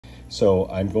So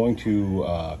I'm going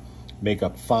to make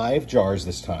up 5 jars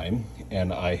this time,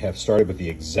 and I have started with the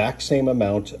exact same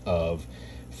amount of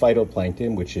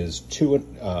phytoplankton, which is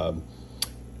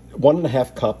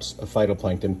 1.5 cups of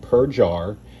phytoplankton per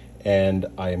jar. And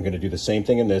I am going to do the same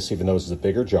thing in this, even though this is a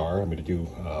bigger jar. I'm going to do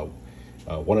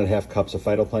 1.5 cups of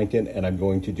phytoplankton, and I'm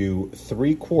going to do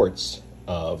 3 quarts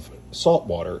of salt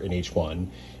water in each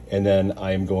one. And then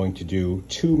I am going to do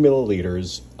 2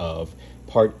 milliliters of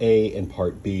part A and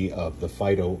part B of the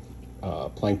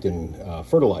phytoplankton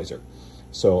fertilizer.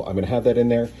 So I'm going to have that in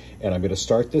there, and I'm going to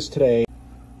start this today.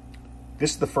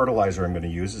 This is the fertilizer I'm going to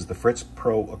use. Is the Fritz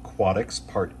Pro Aquatics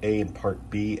Part A and Part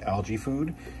B algae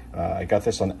food. I got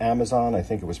this on Amazon. I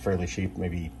think it was fairly cheap,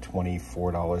 maybe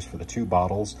 $24 for the 2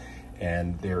 bottles.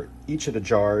 And each of the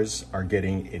jars are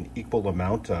getting an equal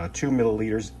amount, 2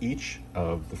 milliliters each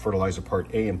of the fertilizer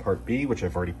Part A and Part B, which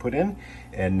I've already put in.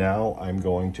 And now I'm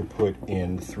going to put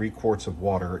in 3 quarts of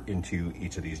water into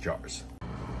each of these jars.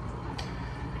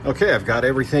 Okay, I've got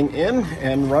everything in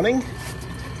and running.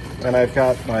 And I've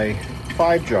got my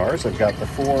 5 jars. I've got the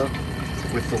 4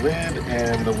 with the lid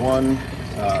and the 1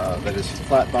 that is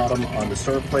flat bottom on the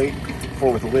stir plate.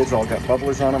 4 with the lids all got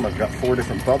bubblers on them. I've got 4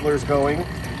 different bubblers going.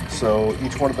 So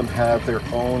each one of them have their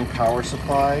own power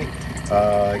supply.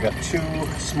 I got 2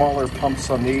 smaller pumps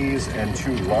on these and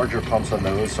 2 larger pumps on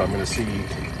those. So I'm going to see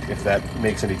if that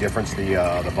makes any difference. The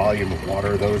volume of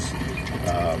water, that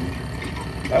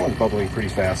one's bubbling pretty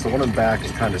fast. The one in the back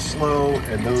is kind of slow,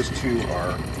 and those 2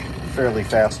 are fairly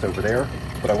fast over there.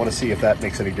 But I want to see if that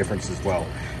makes any difference as well.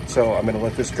 So I'm going to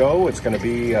let this go. It's going to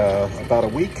be about a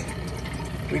week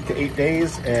to 8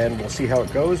 days, and we'll see how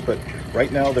it goes. But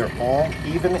right now they're all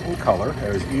even in color,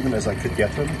 as even as I could get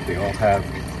them. They all have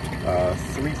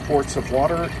 3 quarts of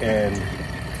water and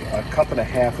 1.5 cups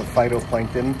of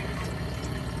phytoplankton,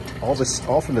 all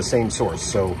from the same source.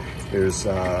 So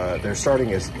they're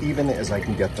starting as even as I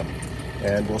can get them,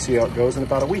 and we'll see how it goes in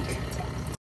about a week.